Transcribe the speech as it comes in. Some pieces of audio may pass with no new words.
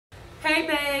Hey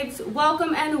babes,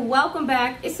 welcome and welcome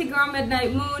back. It's your girl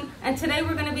Midnight Moon, and today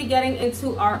we're going to be getting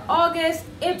into our August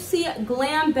IPSY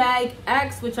Glam Bag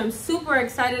X, which I'm super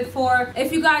excited for.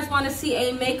 If you guys want to see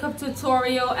a makeup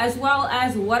tutorial as well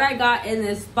as what I got in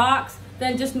this box,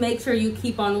 then just make sure you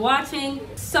keep on watching.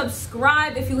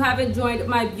 Subscribe if you haven't joined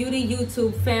my beauty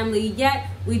YouTube family yet.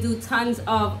 We do tons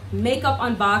of makeup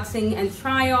unboxing and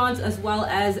try-ons as well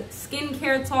as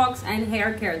skincare talks and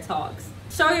hair care talks.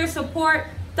 Show your support.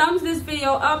 Thumbs this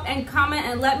video up and comment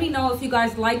and let me know if you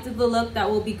guys liked the look that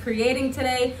we'll be creating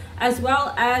today, as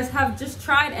well as have just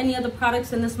tried any of the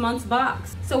products in this month's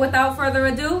box. So without further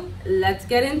ado, let's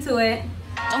get into it.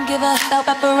 Don't give a about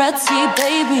paparazzi,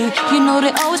 baby. You know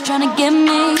they always trying to get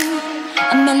me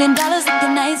 $1 million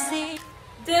looking icy.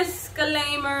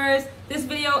 Disclaimers. This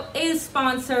video is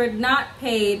sponsored, not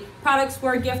paid. Products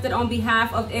were gifted on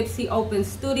behalf of IPSY Open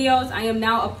Studios. I am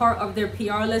now a part of their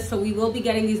PR list, so we will be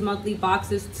getting these monthly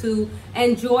boxes to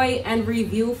enjoy and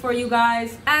review for you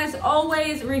guys. As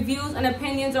always, reviews and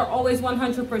opinions are always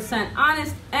 100%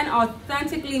 honest and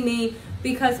authentically me,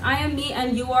 because I am me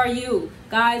and you are you.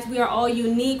 Guys, we are all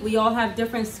unique. We all have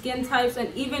different skin types,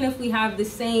 and even if we have the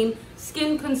same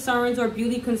skin concerns or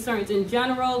beauty concerns in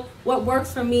general, what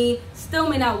works for me still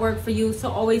may not work for you, so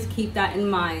always keep that in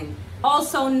mind.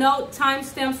 Also note,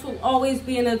 timestamps will always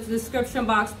be in the description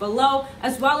box below,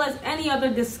 as well as any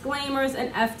other disclaimers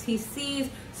and FTCs,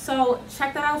 so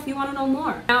check that out if you want to know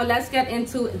more. Now let's get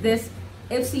into this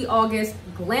IPSY August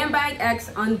Glam Bag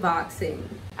X unboxing.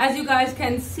 As you guys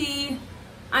can see,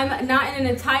 I'm not in an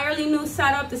entirely new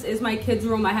setup. This is my kids'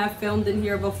 room. I have filmed in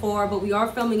here before, but we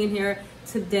are filming in here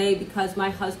today because my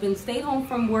husband stayed home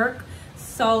from work.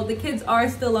 So the kids are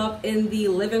still up in the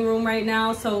living room right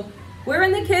now. So we're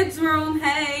in the kids' room.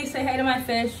 Hey, say hey to my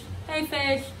fish. Hey,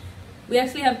 fish. We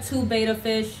actually have two betta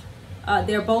fish.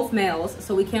 They're both males,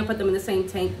 so we can't put them in the same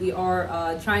tank. We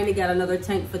are trying to get another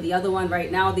tank for the other one. Right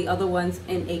now, the other one's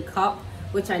in a cup,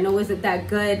 which I know isn't that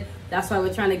good. That's why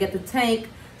we're trying to get the tank.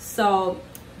 So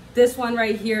this one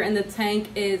right here in the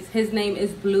tank his name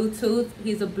is Bluetooth.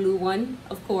 He's a blue one,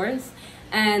 of course.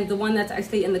 And the one that's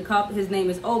actually in the cup, his name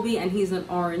is Obi, and he's an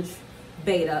orange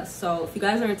betta. So if you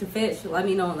guys are into fish, let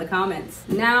me know in the comments.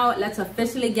 Now let's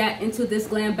officially get into this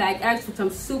Glam Bag X, which I'm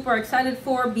super excited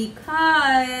for,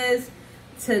 because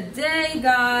today,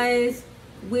 guys,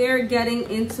 we're getting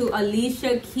into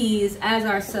Alicia Keys as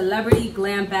our celebrity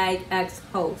Glam Bag X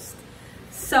host.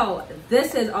 So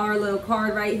this is our little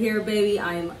card right here, baby.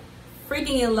 I'm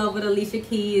freaking in love with Alicia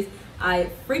Keys.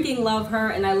 I freaking love her,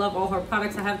 and I love all her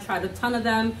products. I have tried a ton of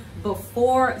them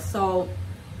before, so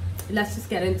let's just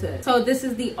get into it. So this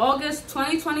is the August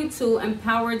 2022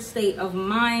 Empowered State of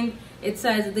Mind. It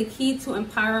says, the key to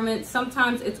empowerment.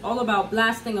 Sometimes it's all about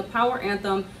blasting a power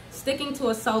anthem, sticking to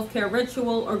a self-care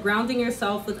ritual, or grounding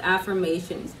yourself with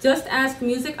affirmations. Just ask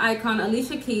music icon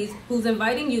Alicia Keys, who's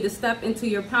inviting you to step into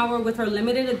your power with her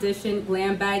limited edition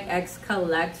Glam Bag X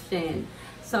collection.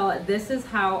 So this is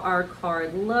how our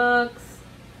card looks.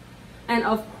 And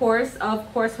of course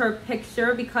her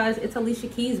picture, because it's Alicia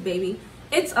Keys, baby.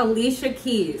 It's Alicia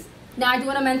Keys. Now I do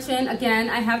want to mention again,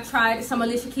 I have tried some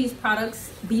Alicia Keys products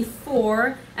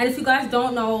before, and if you guys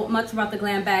don't know much about the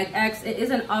Glam Bag X, it is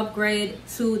an upgrade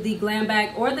to the Glam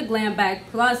Bag or the Glam Bag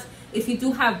Plus. If you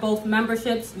do have both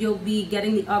memberships, you'll be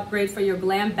getting the upgrade for your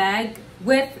Glam Bag.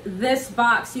 With this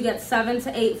box, you get 7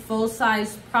 to 8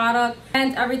 full-size product,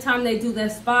 and every time they do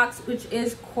this box, which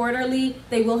is quarterly,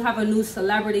 they will have a new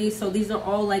celebrity. So these are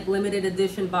all like limited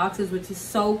edition boxes, which is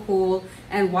so cool,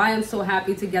 and why I'm so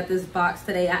happy to get this box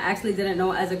today. I actually didn't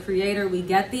know as a creator we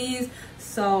get these,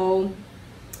 so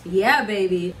yeah,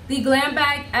 baby. The Glam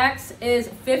Bag X is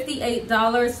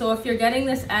 $58, so if you're getting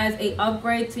this as a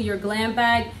upgrade to your Glam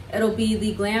Bag, it'll be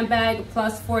the Glam Bag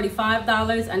plus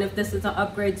 $45, and if this is an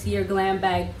upgrade to your Glam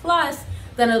Bag Plus,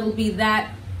 then it'll be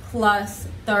that plus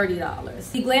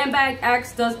 $30. The Glam Bag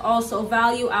X does also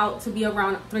value out to be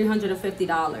around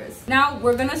 $350. Now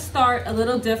we're gonna start a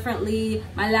little differently.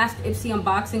 My last IPSY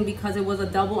unboxing, because it was a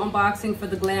double unboxing for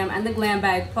the Glam and the Glam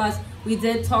Bag Plus, we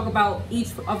did talk about each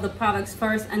of the products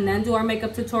first and then do our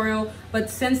makeup tutorial.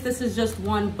 But since this is just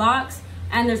one box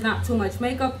and there's not too much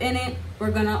makeup in it,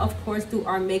 we're gonna of course do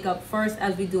our makeup first,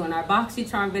 as we do in our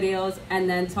BoxyCharm videos, and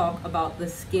then talk about the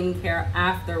skincare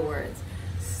afterwards.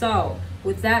 So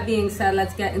with that being said,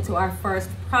 let's get into our first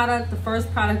product. The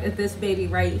first product is this baby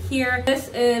right here. This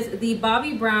is the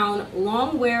Bobbi Brown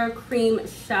Long Wear Cream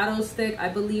Shadow Stick. I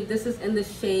believe this is in the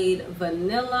shade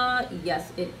Vanilla.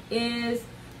 Yes, it is.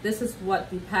 This is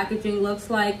what the packaging looks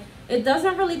like. It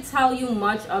doesn't really tell you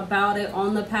much about it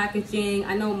on the packaging.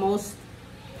 I know most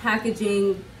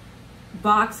packaging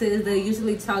boxes, they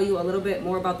usually tell you a little bit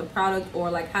more about the product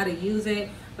or like how to use it,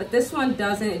 but this one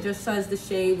doesn't. It just says the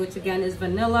shade, which again is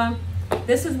vanilla.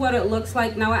 This is what it looks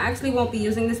like. Now I actually won't be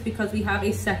using this because we have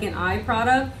a second eye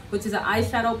product, which is an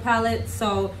eyeshadow palette,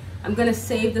 so I'm gonna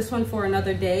save this one for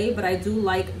another day, but I do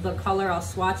like the color. I'll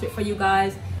swatch it for you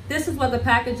guys. This is what the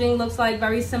packaging looks like,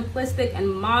 very simplistic and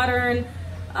modern.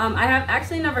 I have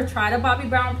actually never tried a Bobbi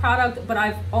Brown product, but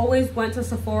I've always went to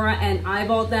Sephora and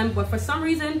eyeballed them, but for some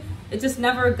reason it just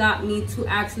never got me to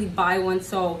actually buy one,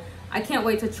 so I can't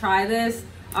wait to try this.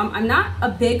 I'm not a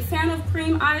big fan of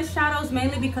cream eyeshadows,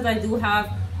 mainly because I do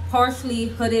have partially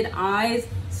hooded eyes,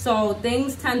 so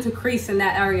things tend to crease in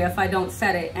that area if I don't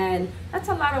set it, and that's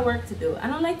a lot of work to do. I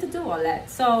don't like to do all that.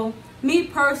 So me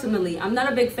personally, I'm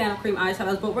not a big fan of cream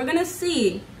eyeshadows, but we're gonna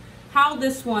see how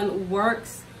this one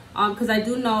works, because I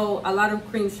do know a lot of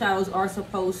cream shadows are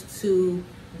supposed to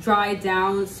dry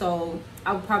down, so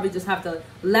I'll probably just have to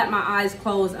let my eyes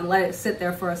close and let it sit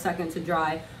there for a second to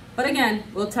dry. But again,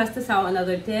 we'll test this out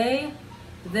another day.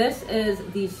 This is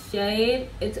the shade.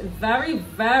 It's very,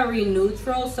 very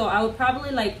neutral, so I would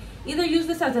probably like either use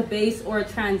this as a base or a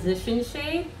transition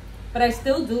shade, but I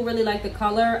still do really like the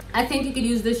color. I think you could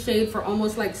use this shade for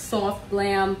almost like soft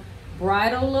glam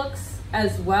bridal looks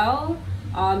as well,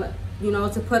 you know,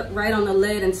 to put right on the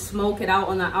lid and smoke it out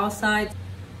on the outside.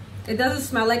 It doesn't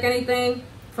smell like anything,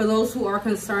 for those who are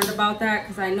concerned about that,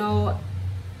 because I know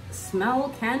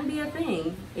smell can be a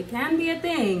thing. It can be a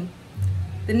thing.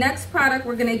 The next product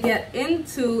we're gonna get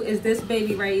into is this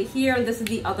baby right here, and this is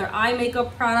the other eye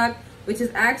makeup product, which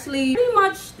is actually pretty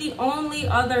much the only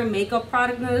other makeup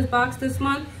product in this box this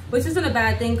month, which isn't a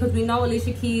bad thing because we know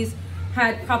Alicia Keys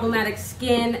had problematic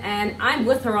skin, and I'm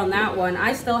with her on that one.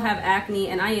 I still have acne,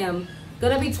 and I am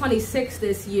gonna be 26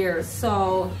 this year,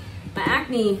 so my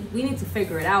acne, we need to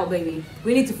figure it out, baby.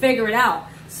 We need to figure it out.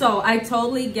 So I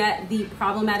totally get the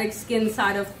problematic skin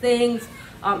side of things.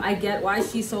 I get why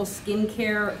she's so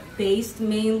skincare based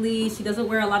mainly. She doesn't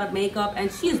wear a lot of makeup,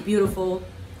 and she is beautiful.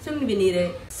 She doesn't even need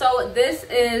it. So this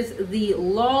is the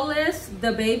Lawless,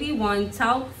 the Baby One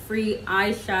Talc-Free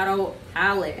Eyeshadow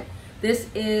Palette. This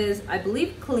is, I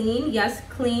believe, clean. Yes,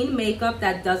 clean makeup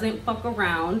that doesn't fuck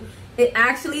around. It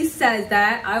actually says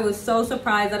that. I was so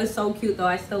surprised. That is so cute though.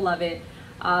 I still love it.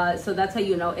 So that's how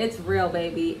you know it's real,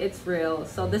 baby. It's real.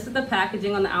 So this is the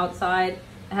packaging on the outside.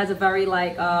 It has a very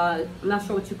like, I'm not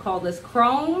sure what you call this,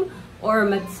 chrome or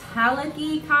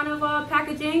metallic-y kind of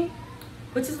packaging,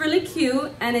 which is really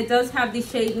cute. And it does have the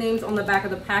shade names on the back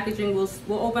of the packaging.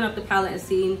 We'll open up the palette and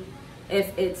see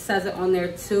if it says it on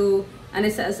there too. And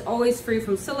it says always free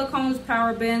from silicones,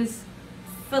 parabens,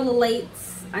 phthalates,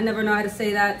 I never know how to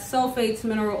say that, sulfates,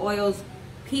 mineral oils,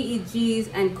 PEGs,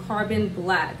 and carbon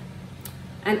black.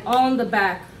 And on the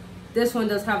back, this one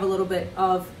does have a little bit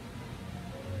of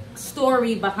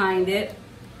story behind it.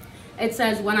 It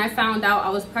says, when I found out I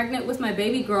was pregnant with my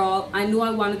baby girl, I knew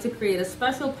I wanted to create a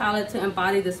special palette to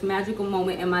embody this magical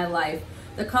moment in my life.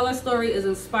 The color story is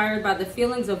inspired by the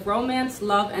feelings of romance,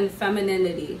 love, and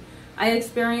femininity I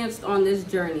experienced on this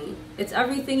journey. It's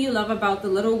everything you love about the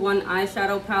Little One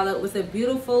eyeshadow palette, with a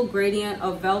beautiful gradient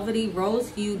of velvety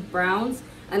rose-hued browns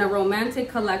and a romantic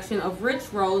collection of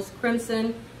rich rose,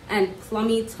 crimson, and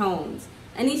plummy tones.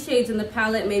 Any shades in the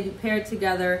palette may be paired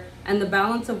together, and the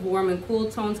balance of warm and cool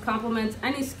tones complements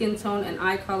any skin tone and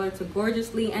eye color to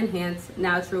gorgeously enhance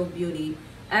natural beauty.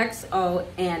 XO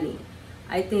Annie.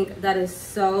 I think that is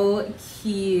so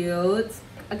cute.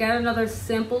 Again, another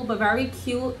simple but very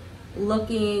cute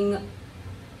looking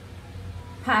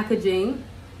packaging.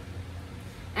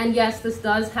 And yes, this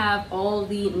does have all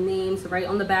the names right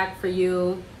on the back for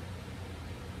you.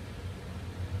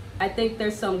 I think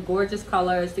there's some gorgeous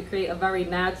colors to create a very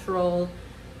natural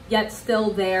yet still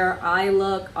there eye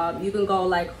look. You can go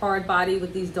like hard body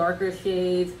with these darker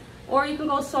shades, or you can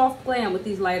go soft glam with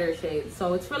these lighter shades.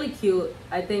 So it's really cute.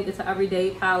 I think it's an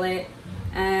everyday palette,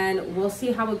 and we'll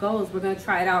see how it goes. We're gonna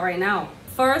try it out right now.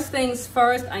 First things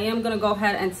first, I am gonna go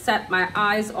ahead and set my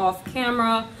eyes off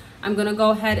camera. I'm gonna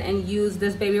go ahead and use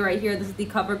this baby right here. This is the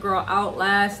CoverGirl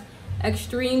Outlast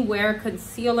Extreme Wear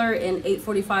Concealer in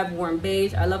 845 Warm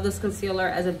Beige. I love this concealer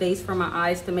as a base for my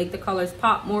eyes to make the colors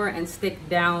pop more and stick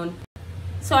down.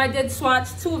 So I did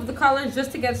swatch two of the colors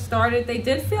just to get started. They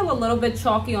did feel a little bit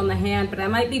chalky on the hand, but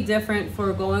that might be different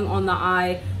for going on the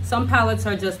eye. Some palettes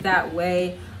are just that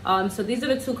way. So these are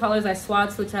the two colors I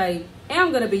swatched, which I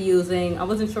am gonna be using. I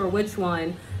wasn't sure which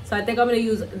one. So I think I'm gonna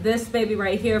use this baby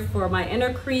right here for my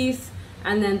inner crease,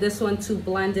 and then this one to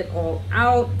blend it all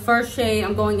out. First shade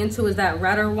I'm going into is that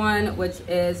redder one, which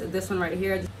is this one right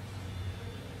here.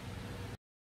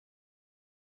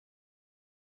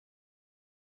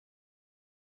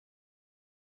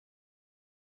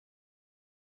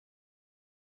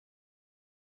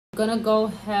 I'm gonna go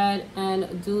ahead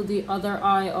and do the other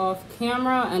eye off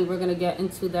camera, and we're gonna get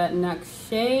into that next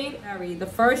shade. The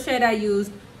first shade I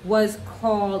used was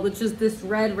called, which is this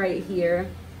red right here.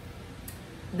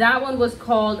 That one was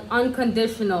called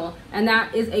Unconditional, and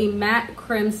that is a matte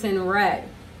crimson red.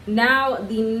 Now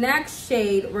the next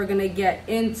shade we're gonna get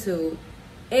into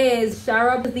is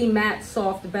Sharab, the matte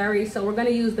soft berry. So we're gonna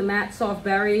use the matte soft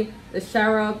berry, the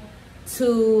Sharab,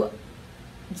 to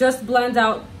just blend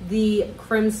out the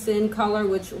crimson color,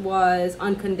 which was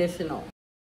Unconditional.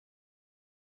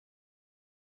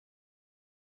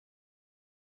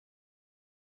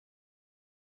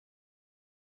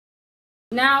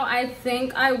 Now I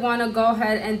think I want to go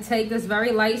ahead and take this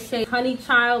very light shade, Honey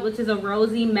Child, which is a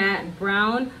rosy matte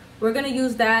brown. We're going to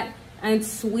use that and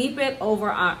sweep it over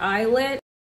our eyelid.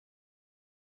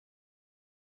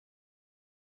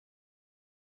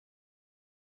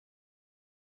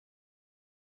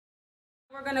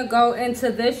 We're going to go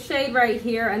into this shade right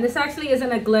here, and this actually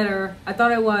isn't a glitter. I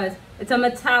thought it was. It's a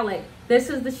metallic.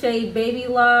 This is the shade Baby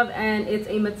Love, and it's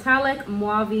a metallic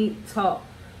mauve taupe.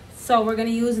 So we're going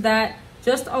to use that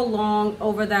just along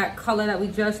over that color that we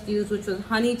just used, which was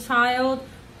Honey Child,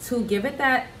 to give it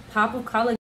that pop of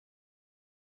color.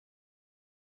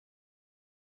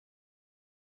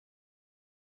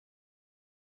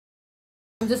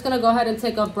 I'm just gonna go ahead and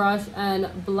take a brush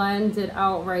and blend it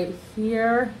out right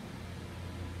here.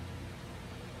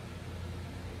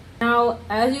 Now,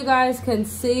 as you guys can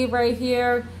see right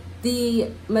here, the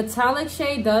metallic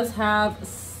shade does have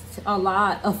a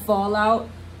lot of fallout.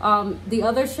 The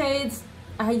other shades,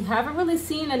 I haven't really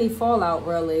seen any fallout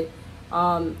really,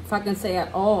 if I can say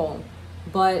at all.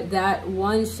 But that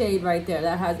one shade right there,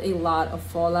 that has a lot of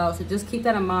fallout. So just keep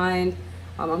that in mind.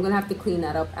 I'm gonna have to clean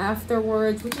that up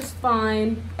afterwards, which is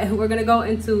fine. And we're gonna go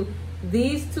into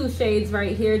these two shades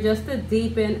right here just to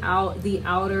deepen out the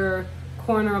outer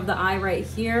corner of the eye right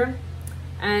here.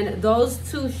 And those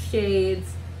two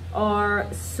shades are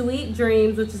Sweet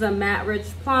Dreams, which is a matte rich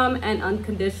plum, and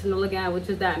Unconditional again, which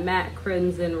is that matte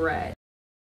crimson red.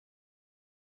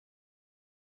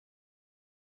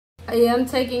 I am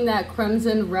taking that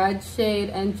crimson red shade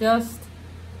and just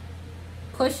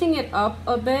pushing it up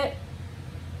a bit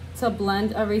to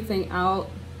blend everything out.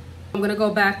 I'm gonna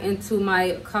go back into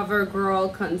my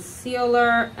CoverGirl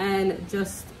concealer and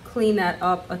just clean that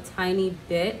up a tiny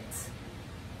bit.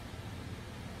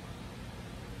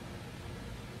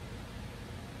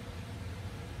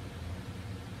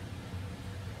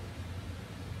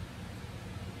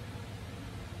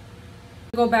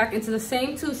 Go back into the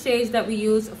same two shades that we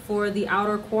used for the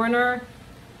outer corner,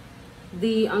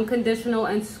 the Unconditional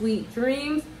and Sweet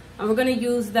Dreams, and we're going to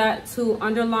use that to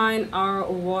underline our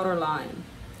waterline.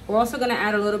 We're also going to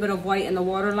add a little bit of white in the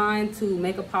waterline to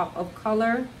make a pop of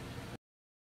color.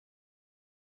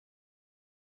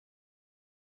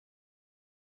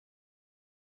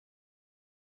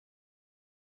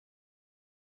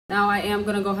 Now I am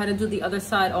going to go ahead and do the other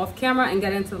side off camera and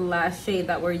get into the last shade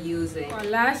that we're using. Our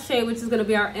last shade, which is going to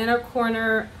be our inner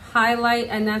corner highlight,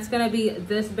 and that's going to be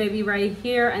this baby right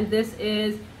here. And this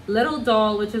is Little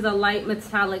Doll, which is a light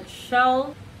metallic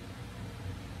shell.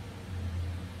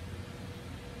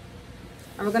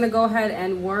 And we're going to go ahead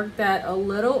and work that a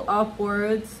little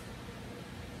upwards.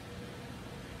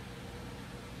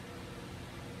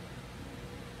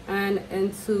 And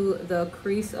into the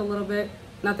crease a little bit.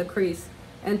 Not the crease.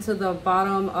 Into the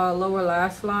bottom lower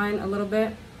lash line a little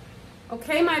bit.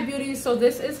 Okay, my beauties, so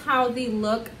this is how the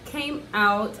look came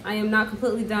out. I am not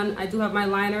completely done. I do have my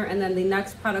liner, and then the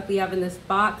next product we have in this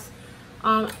box.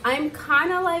 I'm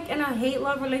kind of like in a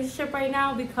hate-love relationship right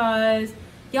now because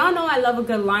y'all know I love a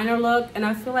good liner look, and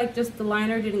I feel like just the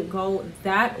liner didn't go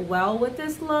that well with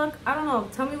this look. I don't know,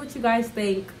 tell me what you guys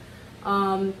think.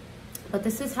 But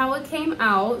this is how it came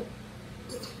out.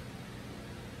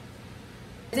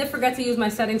 I did forget to use my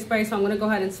setting spray, so I'm going to go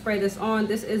ahead and spray this on.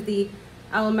 This is the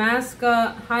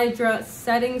Alamasca Hydra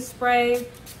Setting Spray.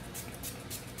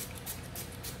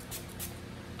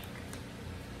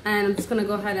 And I'm just going to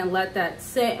go ahead and let that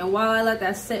sit. And while I let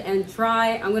that sit and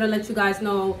dry, I'm going to let you guys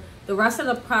know the rest of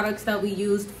the products that we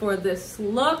used for this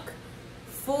look.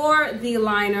 For the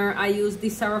liner, I used the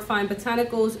Seraphine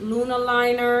Botanicals Luna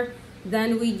Liner.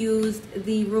 Then we used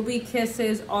the Ruby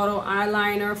Kisses Auto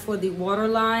Eyeliner for the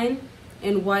waterline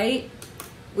in white.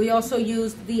 We also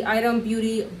used the Item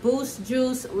Beauty Boost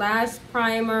Juice Lash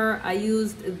Primer. I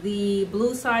used the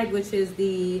blue side, which is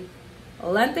the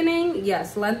lengthening,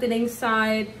 yes, lengthening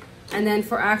side. And then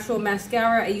for actual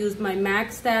mascara, I used my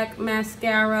MAC Stack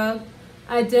mascara.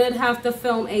 I did have to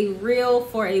film a reel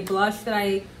for a blush that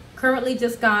I currently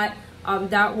just got.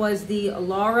 That was the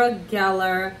Laura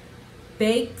Geller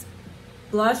Baked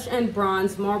blush and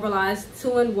bronze marbleized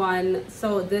 2-in-1.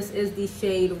 So this is the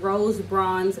shade Rose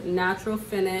Bronze Natural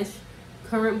Finish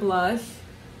Current Blush.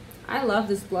 I love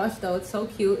this blush though, it's so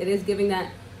cute. It is giving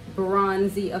that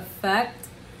bronzy effect.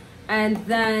 And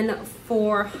then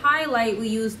for highlight, we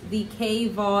used the K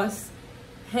Voss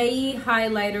Hey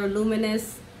Highlighter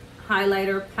Luminous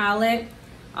Highlighter Palette.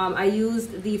 I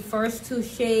used the first two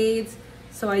shades.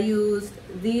 So I used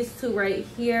these two right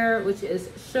here, which is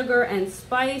Sugar and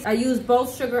Spice. I used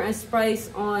both Sugar and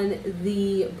Spice on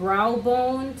the brow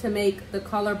bone to make the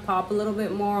color pop a little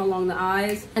bit more along the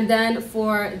eyes. And then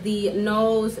for the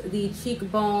nose, the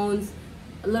cheekbones,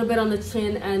 a little bit on the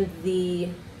chin and the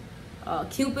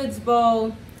Cupid's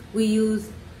bow, we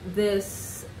used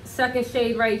this second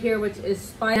shade right here, which is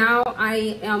Spice. Now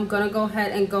I am gonna go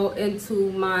ahead and go into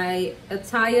my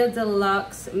Italia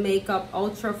Deluxe Makeup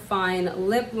Ultra Fine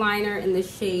Lip Liner in the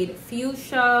shade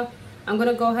Fuchsia. I'm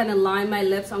gonna go ahead and line my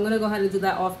lips. I'm gonna go ahead and do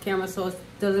that off camera so it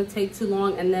doesn't take too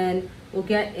long, and then we'll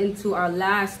get into our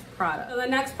last product. So the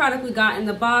next product we got in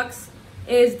the box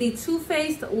is the Too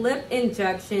Faced Lip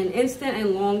Injection Instant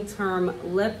and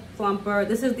Long-Term Lip Plumper.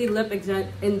 This is the Lip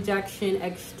Injection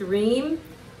Extreme.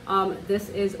 This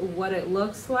is what it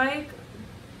looks like.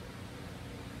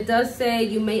 It does say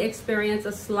you may experience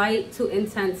a slight to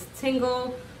intense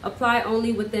tingle. Apply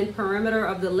only within perimeter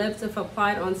of the lips. If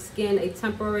applied on skin, a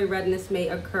temporary redness may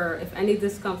occur. If any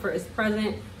discomfort is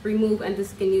present, remove and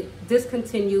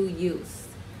discontinue use.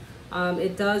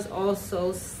 It does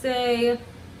also say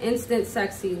instant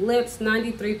sexy lips.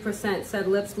 93% said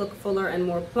lips look fuller and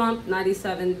more plump.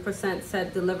 97%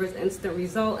 said delivers instant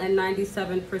result, and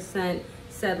 97%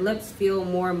 said lips feel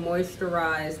more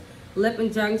moisturized. Lip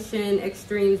Injection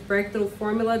Extreme's breakthrough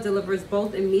formula delivers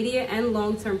both immediate and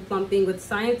long-term plumping with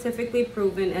scientifically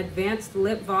proven advanced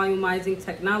lip volumizing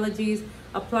technologies.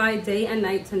 Apply day and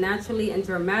night to naturally and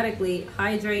dramatically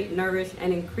hydrate, nourish,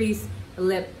 and increase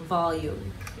lip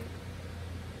volume.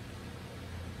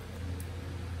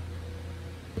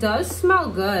 It does smell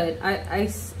good. I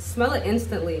smell it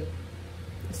instantly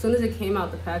as soon as it came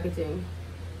out the packaging.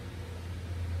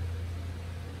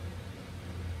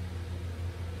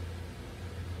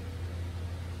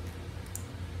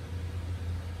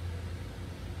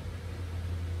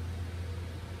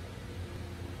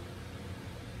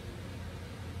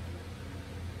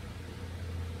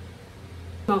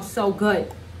 Smells so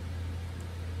good,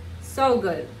 so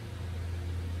good.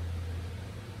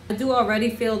 I do already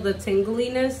feel the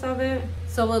tingliness of it,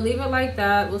 so we'll leave it like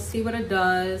that. We'll see what it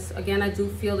does. Again, I do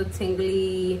feel the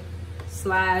tingly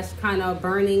slash kind of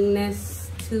burningness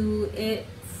to it,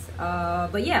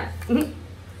 but yeah.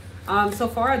 So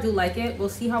far I do like it. We'll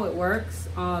see how it works.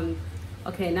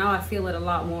 Okay, now I feel it a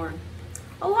lot more.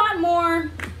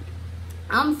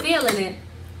 I'm feeling it.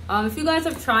 If you guys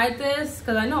have tried this,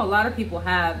 because I know a lot of people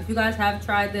have, if you guys have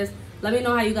tried this, let me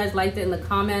know how you guys liked it in the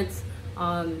comments.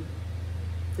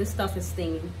 This stuff is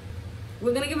stinging.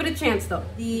 We're gonna give it a chance though.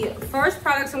 The first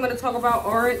products I'm gonna talk about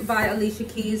aren't by Alicia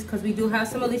Keys, because we do have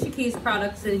some Alicia Keys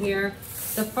products in here.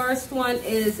 The first one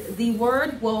is the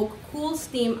Word Woke Cool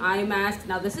Steam Eye Mask.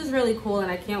 Now this is really cool and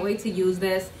I can't wait to use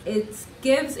this. It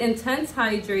gives intense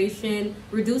hydration,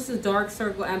 reduces dark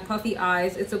circle and puffy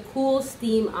eyes. It's a cool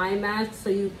steam eye mask, so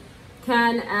you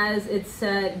can, as it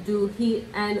said, do heat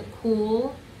and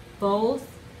cool both.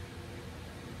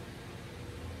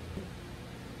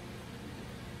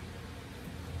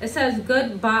 It says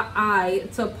goodbye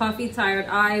to puffy, tired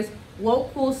eyes.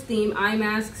 Woke Cool Steam Eye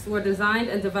Masks were designed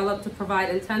and developed to provide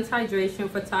intense hydration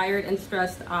for tired and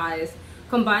stressed eyes,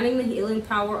 combining the healing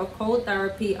power of cold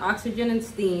therapy, oxygen, and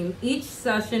steam. Each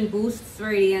session boosts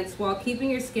radiance while keeping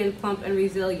your skin plump and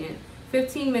resilient.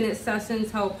 15-minute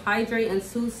sessions help hydrate and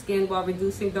soothe skin while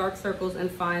reducing dark circles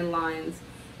and fine lines.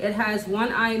 It has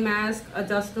one eye mask,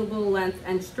 adjustable length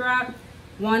and strap,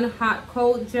 one hot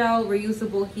cold gel,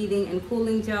 reusable heating and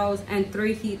cooling gels, and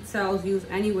 3 heat cells used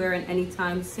anywhere and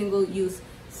anytime, single use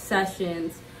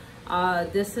sessions.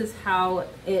 This is how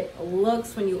it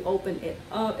looks when you open it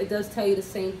up. It does tell you the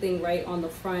same thing right on the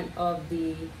front of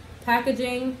the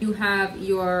packaging. You have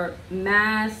your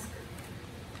mask.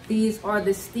 These are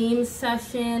the steam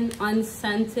session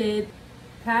unscented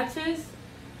patches.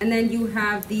 And then you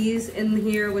have these in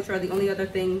here, which are the only other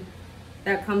thing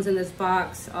that comes in this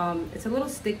box. It's a little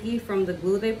sticky from the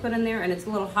glue they put in there, and it's a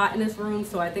little hot in this room,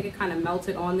 so I think it kind of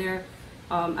melted on there.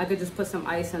 I could just put some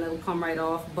ice and it'll come right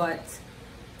off. But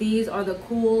these are the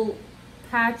cool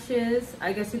patches.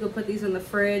 I guess you could put these in the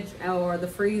fridge or the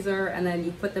freezer, and then you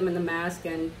put them in the mask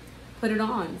and put it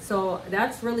on. So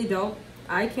that's really dope.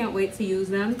 I can't wait to use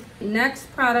them.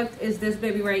 Next product is this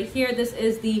baby right here. This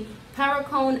is the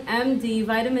Paracone MD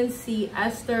Vitamin C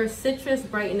Ester Citrus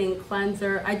Brightening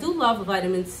Cleanser. I do love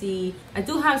vitamin C. I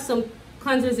do have some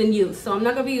cleansers in use, so I'm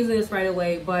not going to be using this right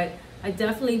away, but I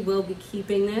definitely will be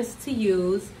keeping this to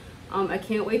use. I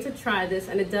can't wait to try this,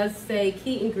 and it does say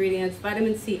key ingredients: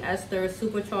 vitamin C ester,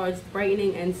 supercharged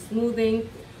brightening and smoothing,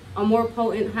 a more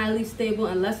potent, highly stable,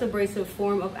 and less abrasive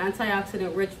form of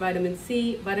antioxidant-rich vitamin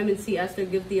C. Vitamin C ester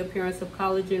gives the appearance of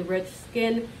collagen-rich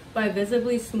skin by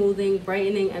visibly smoothing,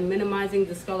 brightening, and minimizing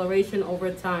discoloration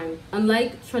over time.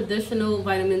 Unlike traditional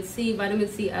vitamin C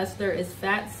ester is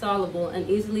fat-soluble and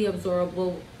easily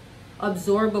absorbable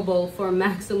for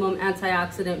maximum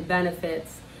antioxidant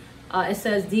benefits. It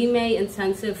says DMAE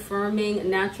intensive firming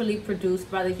naturally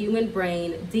produced by the human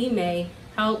brain. DMAE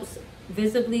helps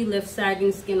visibly lift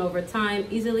sagging skin over time,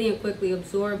 easily and quickly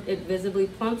absorb it visibly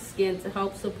plump skin to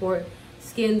help support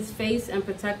skin's face and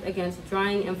protect against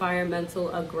drying environmental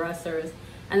aggressors.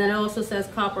 And then it also says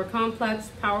copper complex,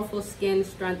 powerful skin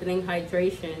strengthening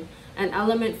hydration. An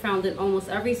element found in almost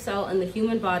every cell in the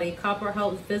human body, copper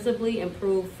helps visibly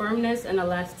improve firmness and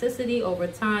elasticity over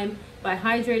time by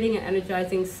hydrating and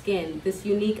energizing skin. This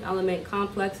unique element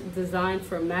complex is designed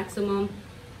for maximum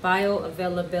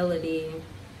bioavailability.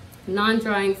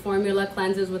 Non-drying formula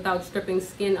cleanses without stripping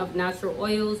skin of natural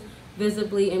oils,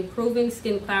 visibly improving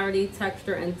skin clarity,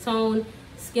 texture, and tone.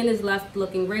 Skin is left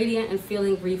looking radiant and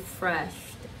feeling refreshed.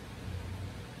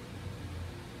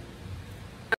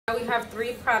 Now we have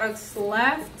 3 products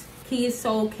left. Keys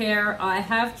Soulcare. I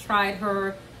have tried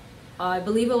her, I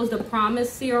believe it was the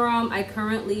Promise Serum. I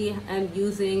currently am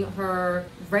using her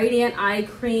Radiant Eye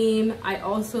Cream. I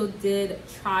also did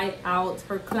try out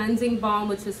her Cleansing Balm,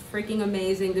 which is freaking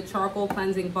amazing, the Charcoal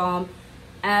Cleansing Balm,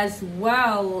 as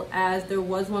well as there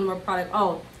was one more product.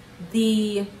 Oh,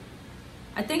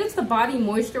 I think it's the Body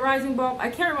Moisturizing Balm. I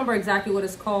can't remember exactly what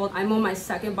it's called. I'm on my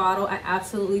 2nd bottle. I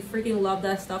absolutely freaking love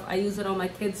that stuff. I use it on my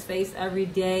kids' face every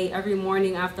day, every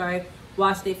morning after I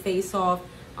wash their face off.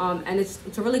 And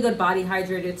it's a really good body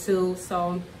hydrator too,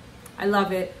 so I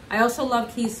love it. I also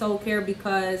love Keys Soulcare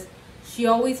because she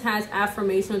always has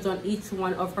affirmations on each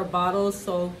one of her bottles,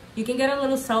 so you can get a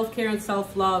little self-care and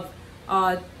self-love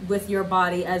with your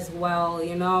body as well,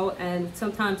 you know. And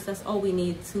sometimes that's all we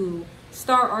need to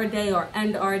start our day or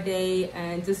end our day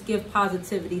and just give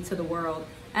positivity to the world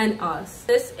and us.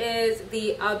 This is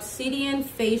the Obsidian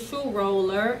Facial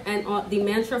Roller, and the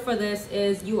mantra for this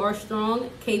is you are strong,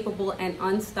 capable, and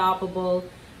unstoppable.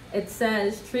 It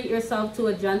says treat yourself to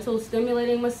a gentle,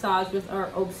 stimulating massage with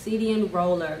our Obsidian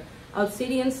Roller.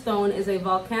 Obsidian stone is a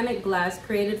volcanic glass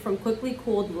created from quickly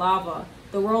cooled lava.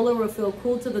 The roller will feel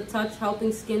cool to the touch,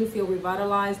 helping skin feel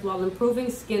revitalized while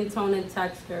improving skin tone and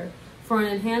texture. For an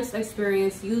enhanced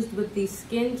experience, used with the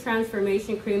Skin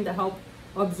Transformation Cream to help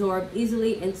absorb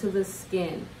easily into the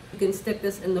skin. You can stick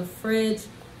this in the fridge.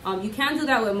 You can do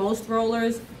that with most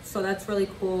rollers, so that's really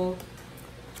cool.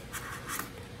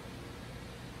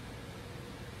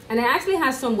 And it actually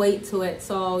has some weight to it,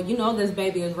 so you know this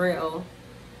baby is real.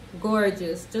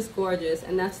 Gorgeous, just gorgeous.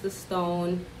 And that's the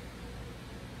stone.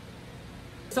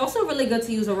 It's also really good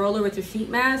to use a roller with your sheet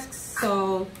masks.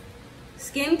 So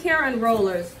skincare and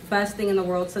rollers, best thing in the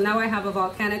world. So now I have a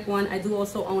volcanic one. I do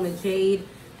also own a jade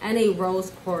and a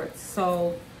rose quartz.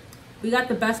 So we got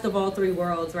the best of all 3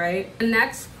 worlds, right? The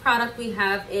next product we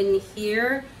have in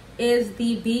here is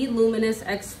the Be Luminous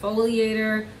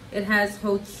Exfoliator. It has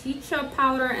hochicha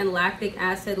powder and lactic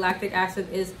acid. Lactic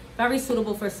acid is very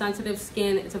suitable for sensitive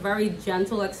skin. It's a very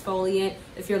gentle exfoliant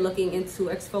if you're looking into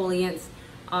exfoliants.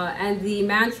 And the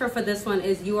mantra for this one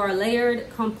is you are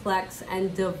layered, complex,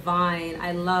 and divine.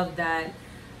 I love that.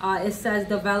 It says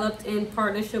developed in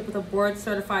partnership with a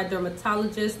board-certified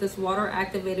dermatologist, this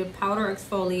water-activated powder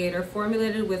exfoliator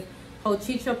formulated with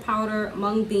hochicha powder,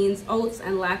 mung beans, oats,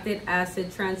 and lactic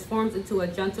acid transforms into a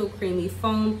gentle, creamy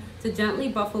foam to gently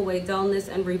buff away dullness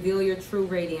and reveal your true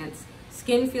radiance.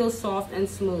 Skin feels soft and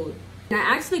smooth. And I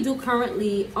actually do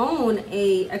currently own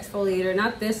a exfoliator,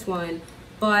 not this one,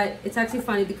 but it's actually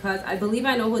funny because I believe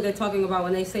I know who they're talking about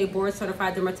when they say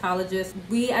board-certified dermatologist.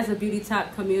 We as a Beauty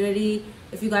Tap community,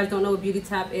 if you guys don't know what Beauty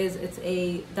Tap is, it's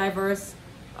a diverse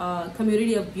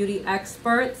community of beauty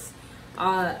experts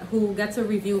who get to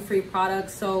review free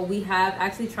products. So we have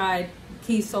actually tried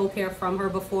Keys Soulcare from her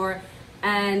before,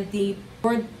 and the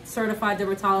board-certified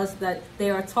dermatologist that they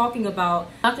are talking about,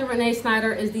 Dr. Renee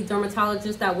Snyder, is the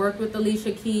dermatologist that worked with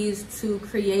Alicia Keys to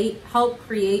help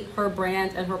create her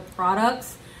brand and her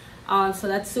products. So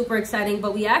that's super exciting.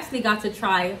 But we actually got to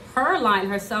try her line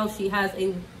herself. She has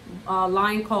a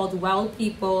line called Well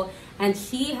People, and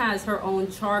she has her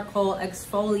own charcoal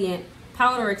exfoliant,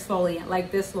 powder exfoliant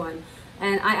like this one.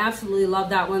 and I absolutely love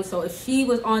that one. So if she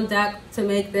was on deck to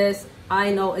make this,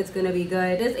 I know it's gonna be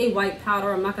good. It is a white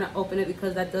powder. I'm not gonna open it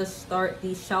because that does start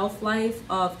the shelf life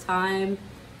of time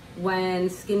when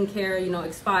skincare, you know,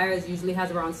 expires. Usually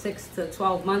has around 6 to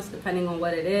 12 months depending on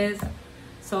what it is.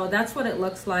 So that's what it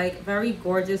looks like. Very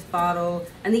gorgeous bottle.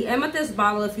 And the amethyst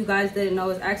bottle, if you guys didn't know,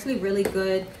 is actually really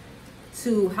good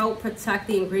to help protect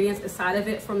the ingredients inside of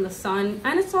it from the sun.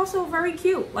 And it's also very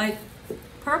cute, like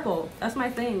purple. That's my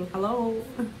thing. Hello.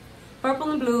 Purple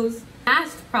and blues.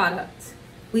 Last product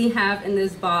we have in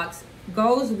this box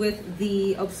goes with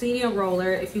the obsidian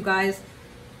roller. If you guys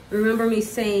remember me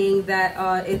saying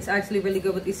that it's actually really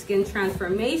good with the skin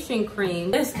transformation cream.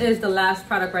 This is the last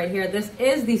product right here. This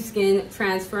is the skin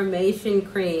transformation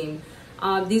cream.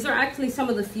 These are actually some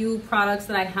of the few products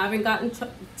that I haven't gotten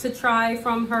to try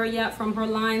from her yet, from her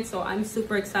line. So I'm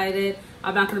super excited.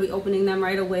 I'm not going to be opening them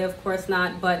right away, of course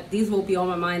not, but these will be on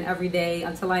my mind every day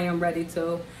until I am ready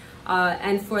to.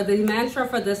 And for the mantra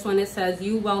for this one, it says,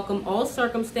 you welcome all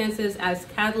circumstances as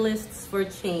catalysts for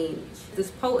change. This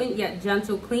potent yet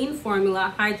gentle, clean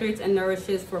formula hydrates and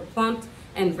nourishes for plumped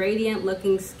and radiant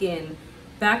looking skin.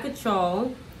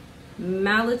 Bakuchiol,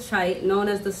 malachite, known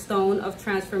as the stone of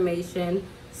transformation,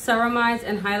 ceramides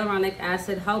and hyaluronic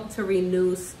acid help to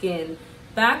renew skin.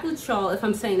 Bakuchiol, if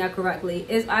I'm saying that correctly,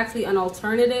 is actually an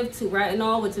alternative to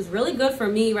retinol, which is really good for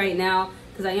me right now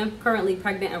because I am currently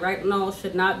pregnant, and retinol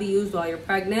should not be used while you're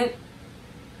pregnant.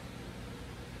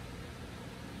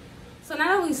 So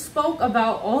now that we spoke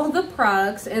about all the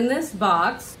products in this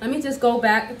box, let me just go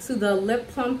back to the lip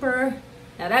plumper.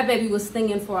 Now that baby was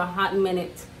stinging for a hot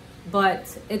minute,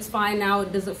 but it's fine now.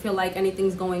 It doesn't feel like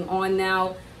anything's going on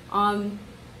now.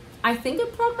 I think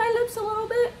it plumped my lips a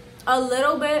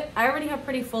little bit. I already have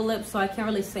pretty full lips, so I can't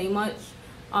really say much.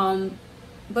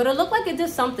 But it looked like it did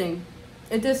something.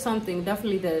 It did something,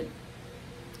 definitely did.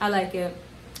 I like it.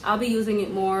 I'll be using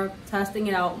it more, testing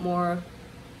it out more.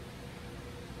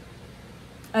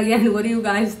 Again, what do you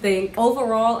guys think?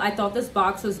 Overall, I thought this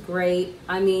box was great.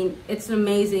 I mean, it's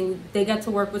amazing. They get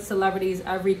to work with celebrities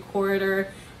every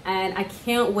quarter, and I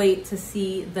can't wait to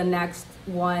see the next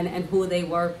one and who they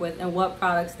work with and what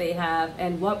products they have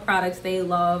and what products they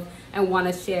love and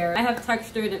want to share. I have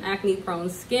textured and acne prone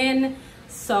skin,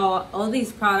 so all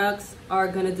these products are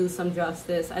gonna do some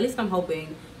justice. At least I'm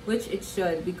hoping, which it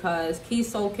should, because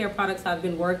Keys Soulcare products have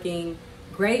been working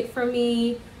great for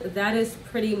me. That is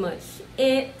pretty much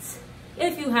it.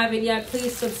 If you haven't yet,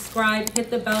 please subscribe,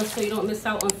 hit the bell so you don't miss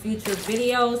out on future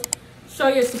videos. Show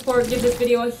your support, give this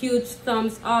video a huge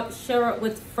thumbs up, share it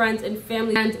with friends and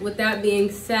family. And with that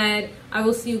being said, I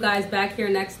will see you guys back here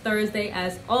next Thursday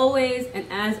as always. And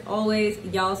as always,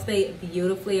 y'all stay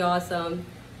beautifully awesome.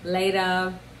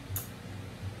 Later.